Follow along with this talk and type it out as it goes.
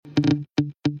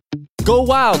Go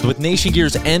wild with Nation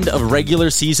Gear's end of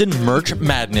regular season merch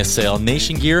madness sale.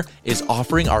 Nation Gear is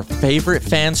offering our favorite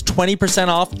fans 20%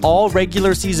 off all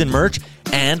regular season merch,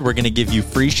 and we're going to give you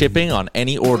free shipping on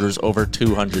any orders over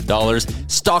 $200.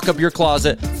 Stock up your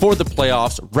closet for the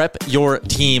playoffs, rep your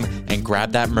team, and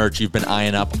grab that merch you've been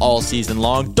eyeing up all season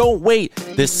long. Don't wait.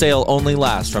 This sale only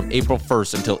lasts from April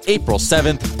 1st until April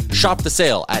 7th. Shop the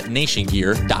sale at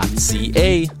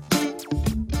nationgear.ca.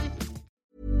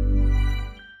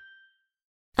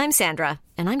 I'm Sandra,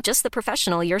 and I'm just the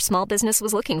professional your small business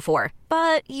was looking for.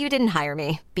 But you didn't hire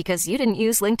me because you didn't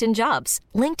use LinkedIn Jobs.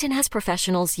 LinkedIn has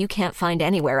professionals you can't find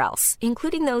anywhere else,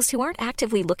 including those who aren't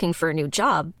actively looking for a new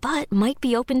job, but might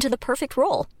be open to the perfect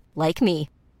role, like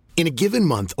me. In a given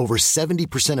month, over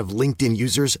 70% of LinkedIn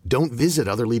users don't visit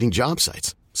other leading job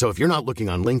sites. So if you're not looking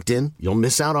on LinkedIn, you'll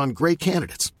miss out on great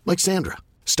candidates like Sandra.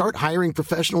 Start hiring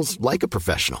professionals like a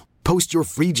professional. Post your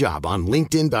free job on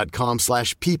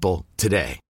linkedin.com/people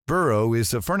today. Burrow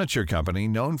is a furniture company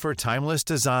known for timeless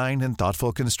design and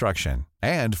thoughtful construction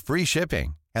and free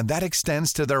shipping, and that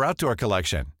extends to their outdoor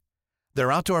collection.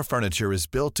 Their outdoor furniture is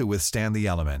built to withstand the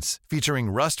elements, featuring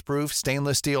rust-proof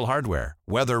stainless steel hardware,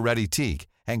 weather-ready teak,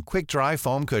 and quick-dry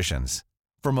foam cushions.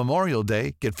 For Memorial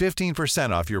Day, get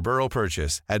 15% off your Burrow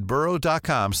purchase at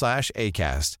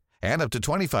burrow.com/ACAST and up to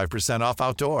 25% off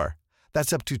outdoor.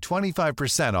 That's up to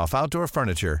 25% off outdoor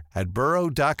furniture at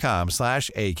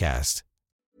burrow.com/ACAST.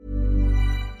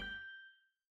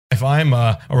 If I'm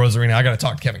a Rosarina, I got to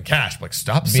talk to Kevin Cash. Like,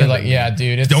 stop Be sending like, me. yeah,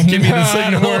 dude. It's Don't give me the not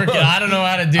signal. working. I don't know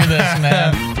how to do this,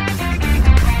 man.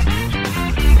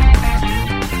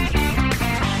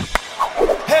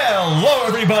 Hello,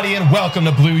 everybody, and welcome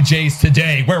to Blue Jays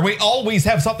Today, where we always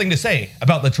have something to say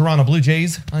about the Toronto Blue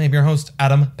Jays. I am your host,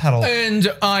 Adam Peddle.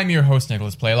 And I'm your host,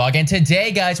 Nicholas Playlog. And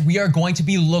today, guys, we are going to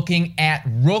be looking at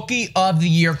Rookie of the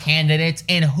Year candidates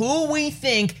and who we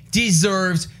think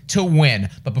deserves to win.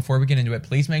 But before we get into it,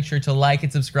 please make sure to like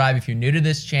and subscribe if you're new to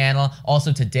this channel.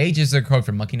 Also, today, just a code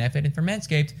for Monkey Knife Fit and for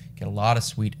Manscaped. Get a lot of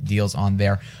sweet deals on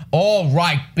there. All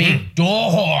right, big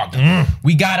dog.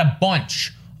 We got a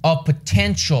bunch of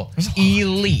potential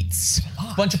elites.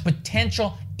 Bunch of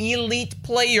potential elite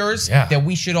players that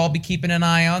we should all be keeping an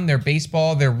eye on. Their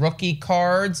baseball, their rookie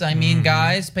cards. I mean,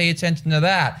 guys, pay attention to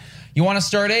that. You want to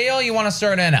start AL? You want to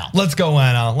start NL? Let's go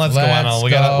NL. Let's go NL.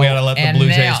 We gotta let the Blue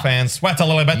Jays fans sweat a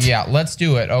little bit. Yeah, let's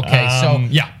do it. Okay,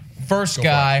 first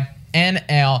guy,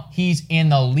 NL. He's in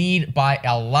the lead by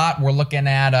a lot. We're looking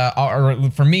at, or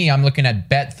for me, I'm looking at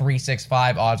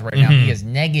Bet365 odds right now. He is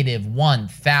negative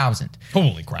 1,000.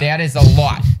 Holy crap. That is a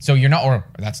lot. So you're not, or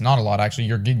that's not a lot actually.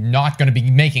 You're not going to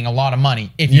be making a lot of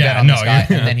money if you bet on this guy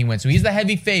and then he wins. So he's the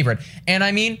heavy favorite. And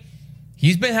I mean,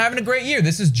 he's been having a great year.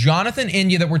 This is Jonathan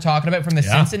India that we're talking about from the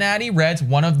Cincinnati Reds,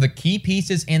 one of the key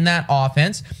pieces in that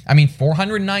offense. I mean,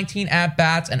 419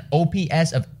 at-bats, an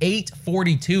OPS of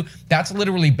 842. That's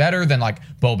literally better than like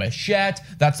Bo Bichette.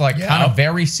 That's like kind of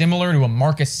very similar to a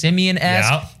Marcus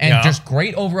Semien-esque. Just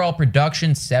great overall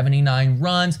production, 79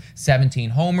 runs, 17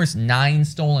 homers, 9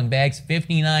 stolen bags,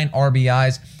 59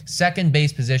 RBIs, second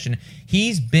base position.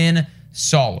 He's been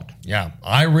solid. Yeah,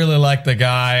 I really like the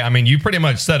guy. I mean, you pretty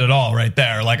much said it all right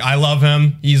there. Like, I love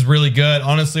him. He's really good.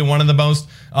 Honestly, one of the most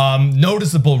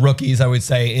noticeable rookies, I would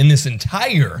say, in this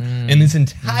entire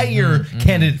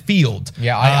candidate field.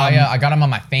 Yeah, I got him on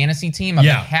my fantasy team. I've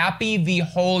been happy the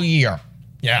whole year.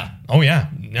 Yeah. Oh, yeah.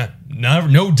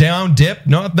 No down dip.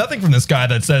 Nothing from this guy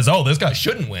that says, oh, this guy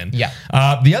shouldn't win. Yeah.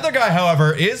 The other guy,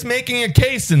 however, is making a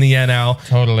case in the NL.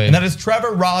 Totally. And that is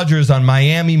Trevor Rogers on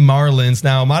Miami Marlins.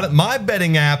 Now, my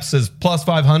betting app says plus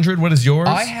 500. What is yours?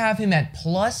 I have him at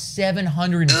plus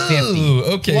 750. Ooh,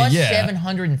 okay, plus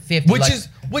 750.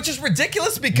 Which is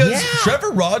ridiculous because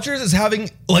Trevor Rogers is having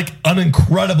like an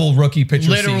incredible rookie pitcher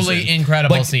season. Literally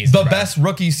incredible season. The best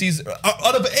rookie season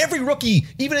out of every rookie,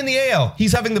 even in the AL.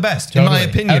 He's having the best, in my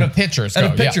opinion. Out of pitchers.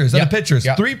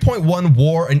 3.1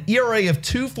 WAR, an ERA of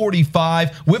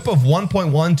 2.45, WHIP of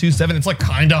 1.127. It's like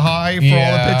kind of high for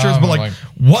all the pitchers, but like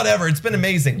whatever. It's been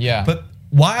amazing. Yeah. But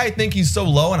why I think he's so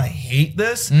low, and I hate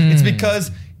this, it's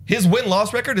because his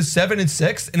win-loss record is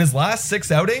 7-6. In his last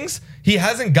 6 outings, he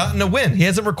hasn't gotten a win. He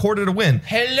hasn't recorded a win.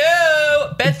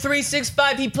 Hello,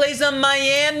 Bet365. He plays on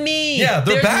Miami. Yeah,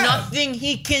 they're bad. There's nothing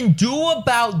he can do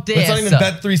about this. It's not even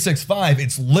Bet365.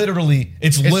 It's literally the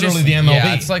MLB.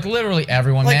 Yeah, it's like literally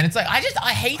everyone, man. It's like I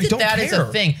hate that is a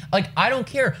thing. Like, I don't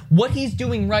care what he's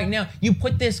doing right now. You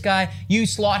put this guy, you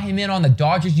slot him in on the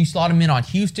Dodgers, you slot him in on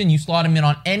Houston, you slot him in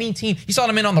on any team. You slot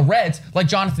him in on the Reds, like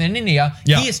Jonathan India.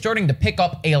 He is starting to pick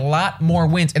up a lot more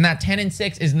wins, and that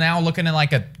 10-6 is now looking at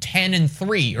like a 10-3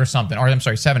 or something. Or I'm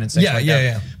sorry, 7-6.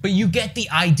 Yeah. but you get the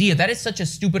idea. That is such a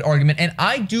stupid argument. And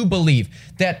I do believe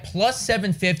that plus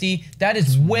 750, that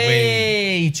is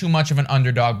way too much of an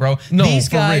underdog, bro. No, These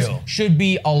for guys real. should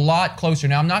be a lot closer.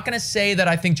 Now, I'm not going to say that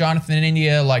I think Jonathan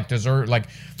India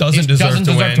doesn't deserve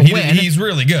to win. He's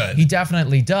really good. He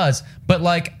definitely does. But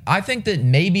I think that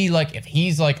maybe if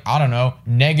he's I don't know,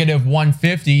 negative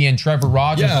 150 and Trevor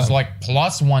Rogers is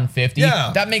plus 150,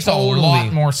 that makes a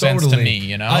lot more sense to me,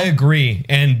 you know? I agree.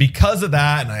 And because of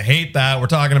that, and I hate that, we're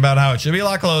talking about how it should be a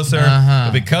lot closer,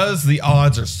 but because the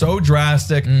odds are so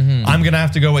drastic, I'm going to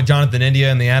have to go with Jonathan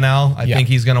India in the NL. I think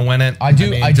he's going to win it. I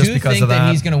do think that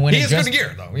he's going to win it. He has good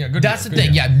gear, though. Yeah, that's the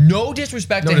thing. Yeah, no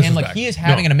disrespect to him. He is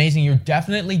having an amazing year.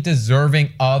 Definitely deserving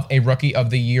of a Rookie of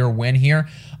the Year win here.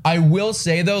 I will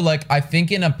say, though, I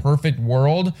think in a perfect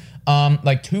world,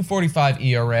 2.45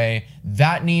 ERA,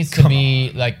 that needs to be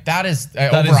that is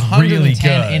over 110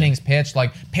 really innings pitched.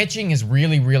 Pitching is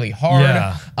really, really hard.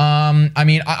 Yeah.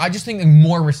 I just think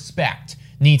more respect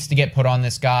needs to get put on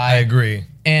this guy. I agree.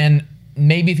 And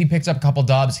maybe if he picks up a couple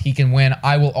dubs, he can win.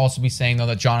 I will also be saying, though,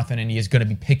 that Jonathan India is going to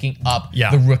be picking up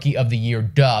the Rookie of the Year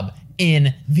dub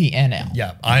in the NL.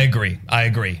 Yeah, I agree.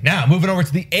 Now, moving over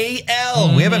to the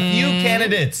AL, we have a few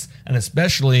candidates, and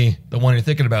especially the one you're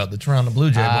thinking about, the Toronto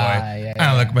Blue Jay boy,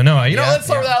 Alek Manoah. Let's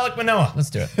start with Alek Manoah. Let's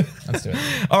do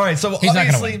it. All right, so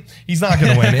obviously he's not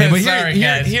going to win.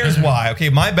 But here's why. Okay,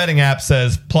 my betting app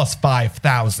says plus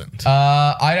 5,000.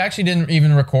 I actually didn't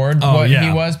even record what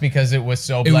he was because it was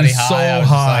so bloody high. So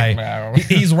high.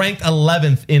 He's ranked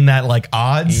 11th in that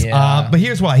odds. Yeah. But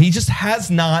here's why. He just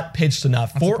has not pitched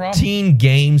enough. That's 14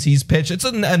 games he's pitched. It's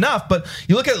enough, but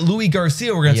you look at Louis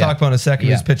Garcia, we're going to talk about in a second,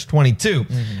 who's pitched 22.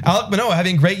 Alek Manoah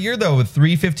having a great year, though, with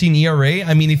 3.15 ERA.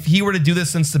 I mean, if he were to do this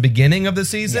since the beginning of the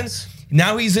season,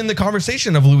 now he's in the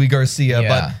conversation of Louis Garcia.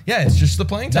 But it's just the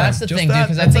playing time. That's the thing, dude,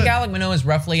 because I think Alek Manoah is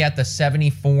roughly at the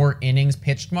 74 innings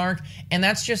pitched mark, and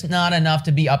that's just not enough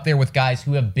to be up there with guys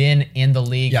who have been in the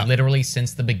league literally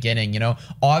since the beginning.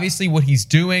 Obviously what he's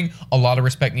doing, a lot of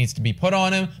respect needs to be put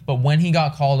on him, but when he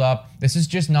got called up, this is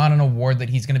just not an award that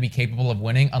he's going to be capable of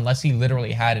winning unless he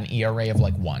literally had an ERA of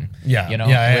 1.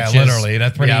 Literally.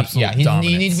 That's pretty absolute dominance.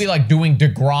 He needs to be doing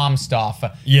DeGrom stuff,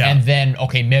 and then,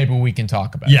 okay, maybe we can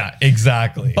talk about it. Yeah,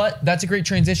 exactly. But that's a great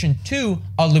transition to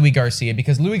Louis Garcia,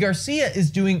 because Louis Garcia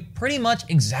is doing pretty much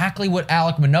exactly what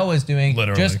Alek Manoah is doing,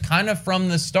 just kind of from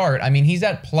the start. I mean, he's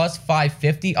at plus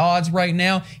 550 odds right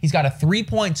now. He's got a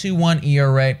 3.21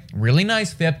 ERA, really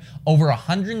nice FIP, over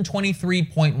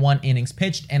 123.1 innings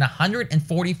pitched, and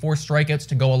 144 strikeouts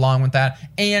to go along with that.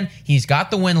 And he's got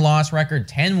the win-loss record,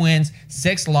 10 wins,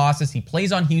 6 losses. He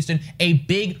plays on Houston. A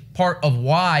big part of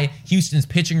why Houston's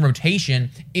pitching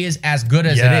rotation is as good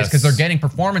as it is, because they're getting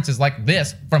performances like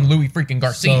this from Louis freaking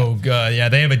Garcia. So good. Yeah,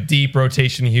 they have a deep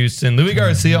rotation in Houston. Louis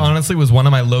Garcia, honestly, was one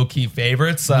of my low-key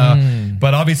favorites.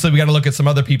 But obviously, we got to look at some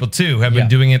other people, too, who have been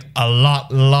doing it a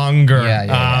lot longer.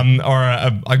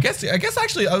 I guess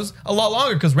actually, I was a lot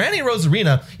longer, because Randy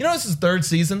Rosarina, this is his 3rd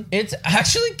season. It's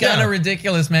actually kind of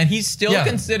ridiculous, man. He's still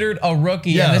considered a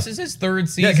rookie, and this is his 3rd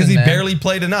season. Yeah, because he barely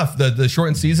played enough. The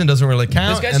shortened season doesn't really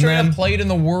count. This guy straight up played in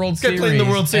the World Series. Played in the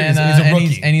World Series, and he's a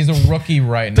rookie. And he's a rookie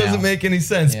right now. Doesn't make any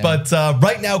sense. But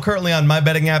right now, currently on my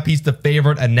betting app, he's the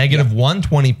favorite at negative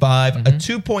 125, a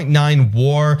 2.9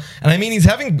 WAR. And I mean, he's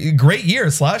having a great year.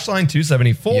 Slash line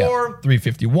 274,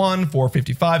 351,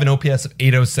 455, an OPS of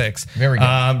 806. Very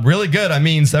good. Really good. I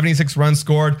mean, 76 runs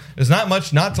scored. There's not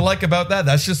much not to like about that.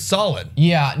 That's just solid.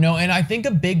 Yeah, no, and I think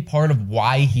a big part of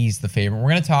why he's the favorite, we're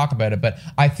going to talk about it, but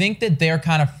I think that they're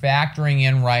kind of factoring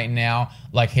in right now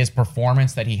his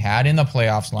performance that he had in the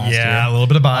playoffs last year. Yeah, a little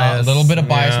bit of bias.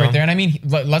 Right there. And I mean,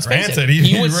 let's face it,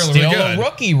 he was really still a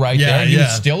rookie there. He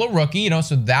was still a rookie,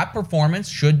 so that performance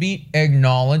should be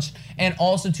acknowledged. And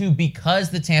also, too, because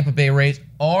the Tampa Bay Rays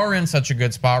are in such a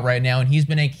good spot right now, and he's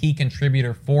been a key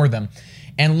contributor for them.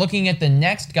 And looking at the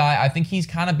next guy, I think he's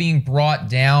kind of being brought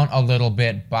down a little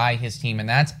bit by his team, and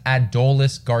that's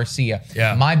Adolis Garcia.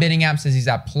 Yeah. My betting app says he's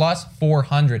at plus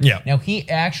 400. Yeah. Now, he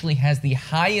actually has the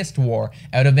highest WAR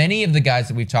out of any of the guys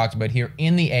that we've talked about here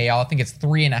in the AL. I think it's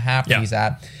 3.5 that he's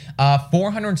at.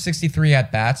 463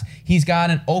 at-bats. He's got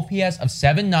an OPS of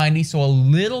 790, so a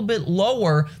little bit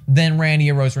lower than Randy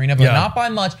Arozarena, but not by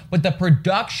much. But the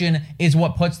production is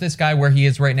what puts this guy where he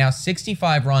is right now.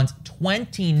 65 runs,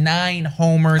 29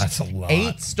 homers, That's a lot.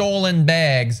 8 stolen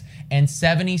bags, and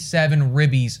 77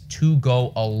 ribbies to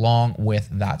go along with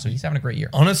that. So he's having a great year.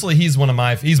 Honestly, he's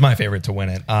my favorite to win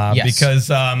it. Because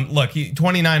look,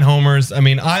 29 homers. I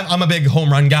mean, I'm a big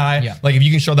home run guy. Yeah. If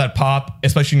you can show that pop,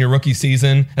 especially in your rookie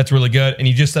season, that's That's really good. And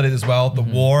you just said it as well. The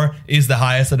WAR is the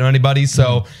highest out of anybody.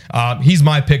 So he's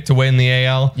my pick to win the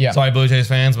AL. Yeah. Sorry, Blue Jays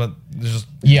fans, but there's just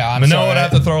I'm Manoah would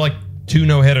have to throw like 2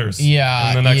 no-hitters in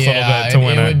the next little bit to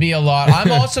win it. It would be a lot.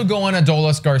 I'm also going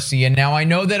Adolis Garcia. Now, I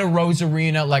know that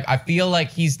Arozarena, like, I feel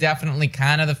like he's definitely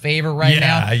kind of the favorite right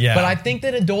now. Yeah. But I think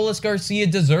that Adolis Garcia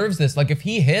deserves this. Like, if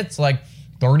he hits, like,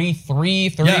 33,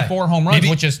 34 home runs,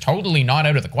 which is totally not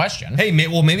out of the question. Hey,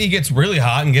 maybe he gets really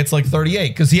hot and gets like 38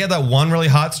 because he had that one really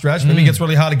hot stretch. Maybe he gets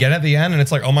really hot again at the end, and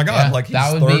it's like, oh my God, like he's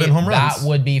third in home runs. That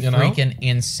would be freaking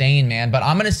insane, man. But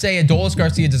I'm going to say Adolis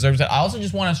Garcia deserves it. I also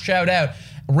just want to shout out,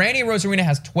 Randy Arozarena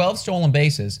has 12 stolen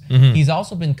bases. He's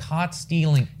also been caught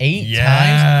stealing 8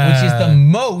 times, which is the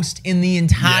most in the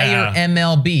entire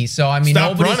MLB. So, I mean,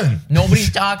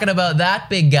 nobody's talking about that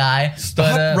big guy.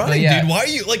 Stop running, dude. Why are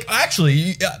you, like,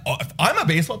 actually, if I'm a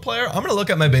baseball player, I'm going to look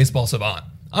at my baseball savant.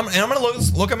 I'm going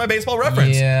to look at my baseball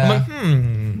reference. Yeah. I'm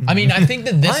like, I mean, I think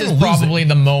that this is probably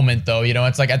the moment, though. You know,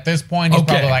 it's like at this point, he's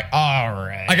probably like, all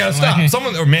right. I got to stop.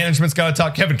 Someone or management's got to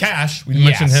talk. Kevin Cash, we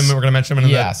mentioned him. We're going to mention him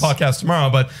in the podcast tomorrow,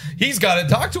 but he's got to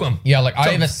talk to him. Yeah, like I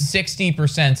have a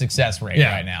 60% success rate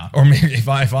right now. Or maybe if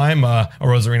I'm a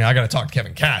Arozarena, I got to talk to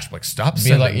Kevin Cash. Like, stop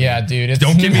sending me. Dude,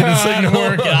 don't give me the signal.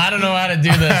 I don't know how to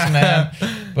do this, man.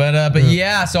 But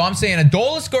yeah, so I'm saying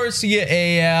Adolis Garcia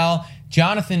AL,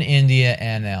 Jonathan India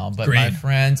NL. But my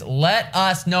friends, let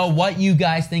us know what you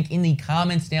guys think in the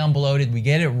comments down below. Did we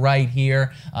get it right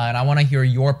here? And I want to hear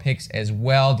your picks as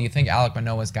well. Do you think Alek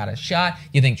Manoah's got a shot? Do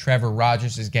you think Trevor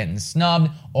Rogers is getting snubbed?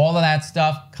 All of that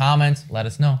stuff. Comments, let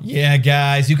us know. Yeah,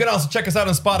 guys. You can also check us out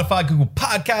on Spotify, Google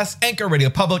Podcasts, Anchor, Radio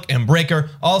Public, and Breaker.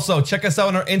 Also, check us out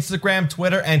on our Instagram,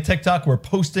 Twitter, and TikTok. We're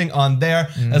posting on there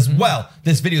as well.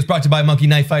 This video is brought to you by Monkey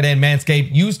Knife Fight and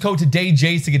Manscaped. Use code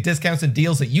TODAYJAYS to get discounts and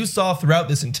deals that you saw throughout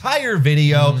this entire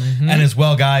video. And as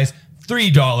well, guys,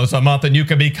 $3 a month and you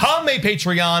can become a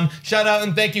Patreon. Shout out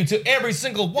and thank you to every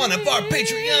single one of our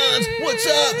Patreons.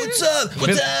 What's up?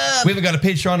 We haven't got a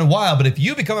Patreon in a while, but if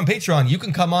you become a Patreon, you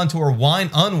can come on to our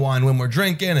Wine Unwind when we're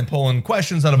drinking and pulling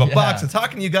questions out of a box and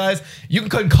talking to you guys. You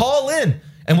can call in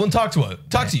and we'll talk to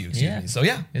you. Excuse me. So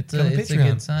it's a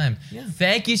good time.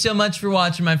 Thank you so much for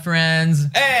watching, my friends.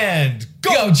 And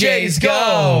go Jays,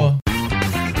 go!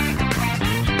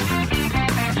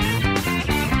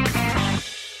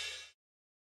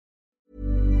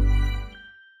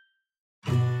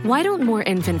 Why don't more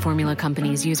infant formula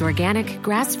companies use organic,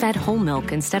 grass-fed whole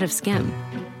milk instead of skim?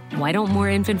 Why don't more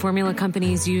infant formula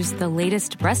companies use the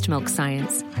latest breast milk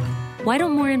science? Why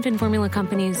don't more infant formula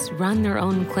companies run their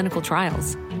own clinical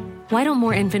trials? Why don't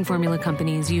more infant formula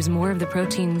companies use more of the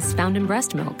proteins found in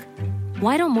breast milk?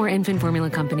 Why don't more infant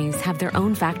formula companies have their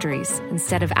own factories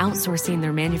instead of outsourcing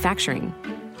their manufacturing?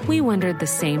 We wondered the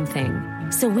same thing.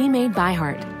 So we made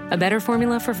ByHeart, a better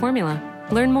formula for formula.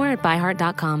 Learn more at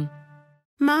byheart.com.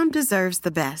 Mom deserves the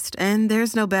best, and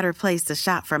there's no better place to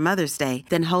shop for Mother's Day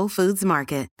than Whole Foods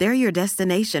Market. They're your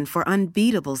destination for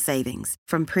unbeatable savings,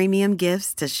 from premium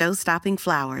gifts to show-stopping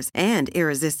flowers and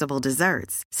irresistible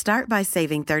desserts. Start by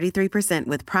saving 33%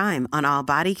 with Prime on all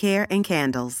body care and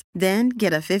candles. Then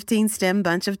get a 15-stem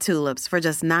bunch of tulips for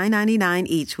just $9.99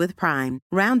 each with Prime.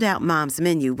 Round out Mom's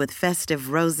menu with festive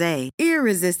rosé,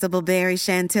 irresistible berry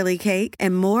chantilly cake,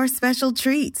 and more special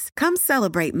treats. Come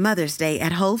celebrate Mother's Day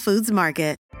at Whole Foods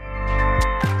Market.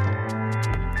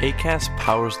 Acast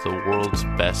powers the world's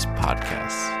best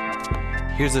podcasts.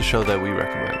 Here's a show that we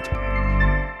recommend.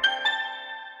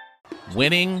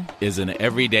 Winning is an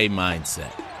everyday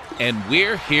mindset, and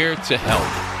we're here to help.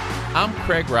 I'm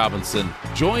Craig Robinson.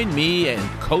 Join me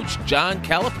and Coach John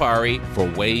Calipari for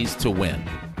Ways to Win.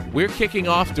 We're kicking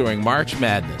off during March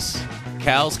Madness.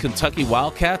 Cal's Kentucky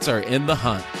Wildcats are in the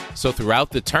hunt. So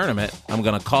throughout the tournament, I'm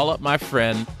going to call up my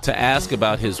friend to ask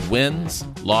about his wins,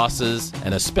 losses,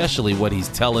 and especially what he's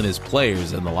telling his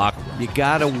players in the locker room. You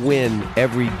got to win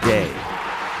every day.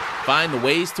 Find the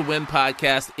Ways to Win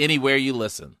podcast anywhere you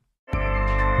listen.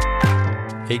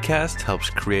 Acast helps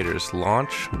creators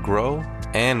launch, grow,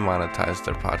 and monetize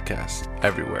their podcasts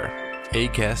everywhere.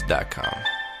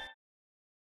 Acast.com.